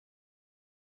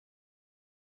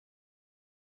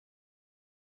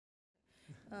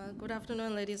Good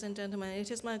afternoon, ladies and gentlemen. It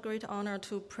is my great honor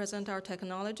to present our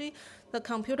technology, the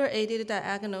computer-aided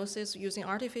diagnosis using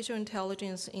artificial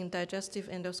intelligence in digestive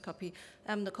endoscopy.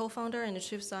 I'm the co-founder and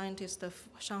chief scientist of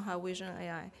Shanghai Vision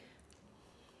AI.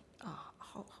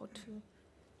 How to?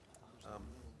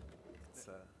 It's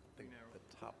the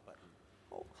top button.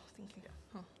 Oh, thank you.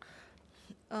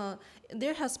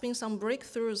 There has been some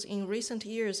breakthroughs in recent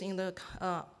years in the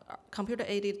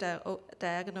computer-aided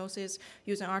diagnosis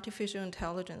using artificial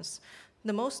intelligence.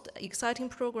 The most exciting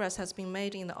progress has been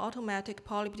made in the automatic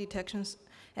polyp detection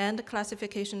and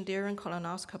classification during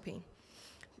colonoscopy.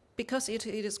 Because it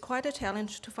is quite a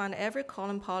challenge to find every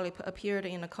colon polyp appeared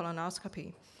in a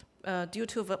colonoscopy due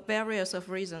to various of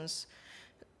reasons.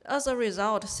 As a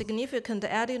result, significant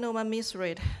adenoma miss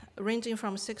rate ranging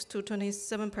from 6 to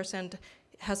 27%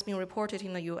 has been reported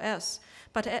in the US,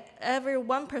 but every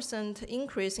 1%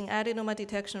 increase in adenoma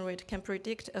detection rate can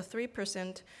predict a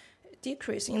 3%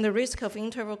 decrease in the risk of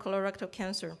interval colorectal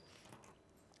cancer.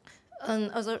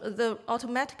 The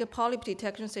automatic polyp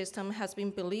detection system has been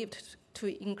believed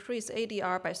to increase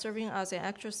ADR by serving as an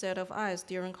extra set of eyes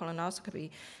during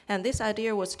colonoscopy, and this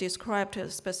idea was described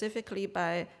specifically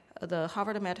by the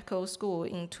Harvard Medical School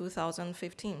in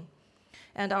 2015.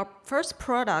 And our first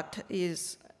product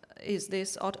is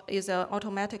an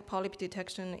automatic polyp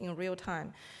detection in real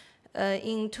time.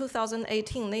 In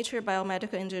 2018, Nature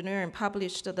Biomedical Engineering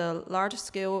published the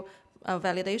large-scale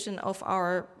validation of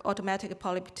our automatic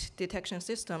polyp detection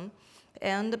system.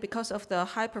 And because of the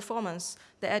high performance,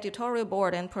 the editorial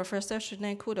board and Professor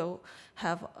Sinead Kudo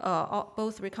have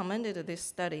both recommended this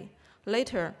study.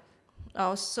 Later,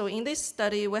 so in this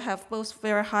study, we have both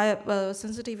very high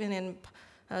sensitivity and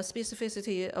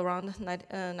specificity around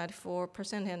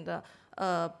 94% and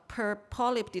per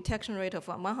polyp detection rate of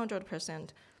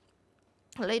 100%.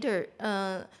 Later,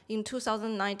 in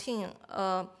 2019,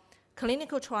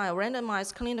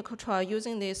 randomized clinical trial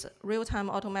using this real-time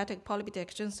automatic polyp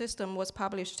detection system was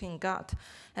published in Gut.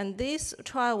 And this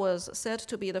trial was said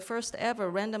to be the first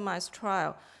ever randomized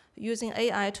trial using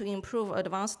AI to improve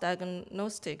advanced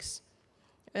diagnostics.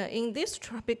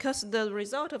 Because the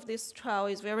result of this trial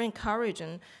is very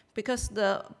encouraging, because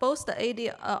both the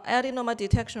adenoma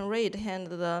detection rate and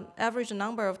the average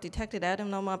number of detected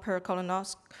adenoma per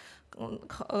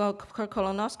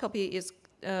colonoscopy is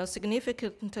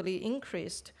significantly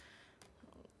increased.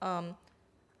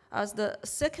 As the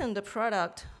second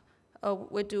product,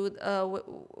 we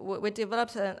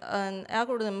developed an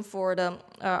algorithm for the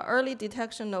early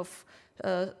detection of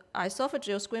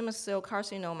esophageal squamous cell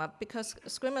carcinoma, because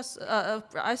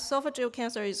esophageal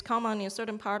cancer is common in a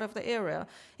certain part of the area.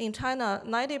 In China,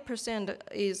 90%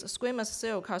 is squamous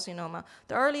cell carcinoma.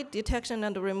 The early detection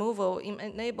and removal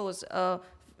enables a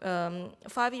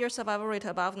 5-year survival rate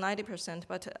above 90%,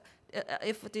 but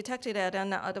if detected at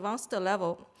an advanced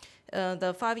level,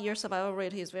 the 5-year survival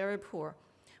rate is very poor.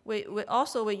 We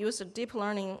use deep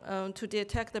learning to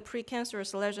detect the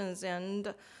precancerous lesions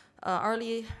and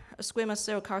early squamous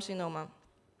cell carcinoma.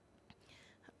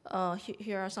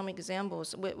 Here are some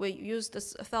examples. We used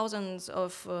thousands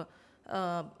of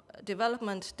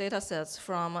development data sets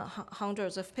from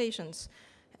hundreds of patients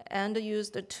and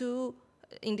used 2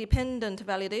 independent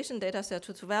validation data sets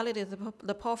to validate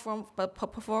the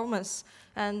performance.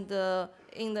 And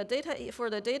for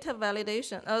the data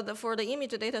validation, for the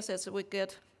image data sets, we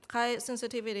get high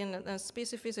sensitivity and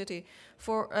specificity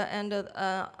and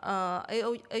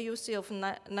AUC of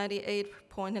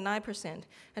 98.9%.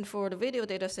 And for the video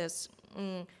data sets,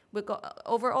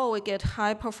 overall we get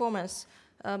high performance.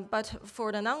 But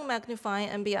for the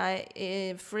non-magnifying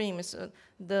NBI frames,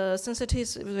 the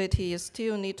sensitivity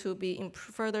still need to be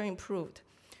further improved.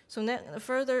 So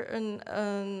further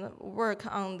work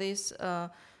on this.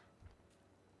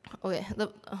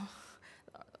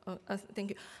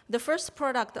 Thank you. The first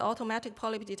product, the automatic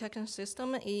polyp detection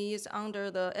system, is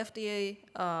under the FDA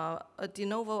de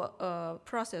novo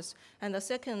process, and the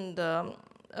second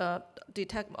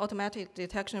automatic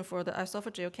detection for the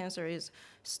esophageal cancer is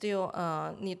still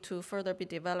need to further be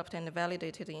developed and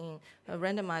validated in a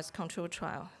randomized control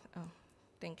trial.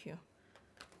 Thank you.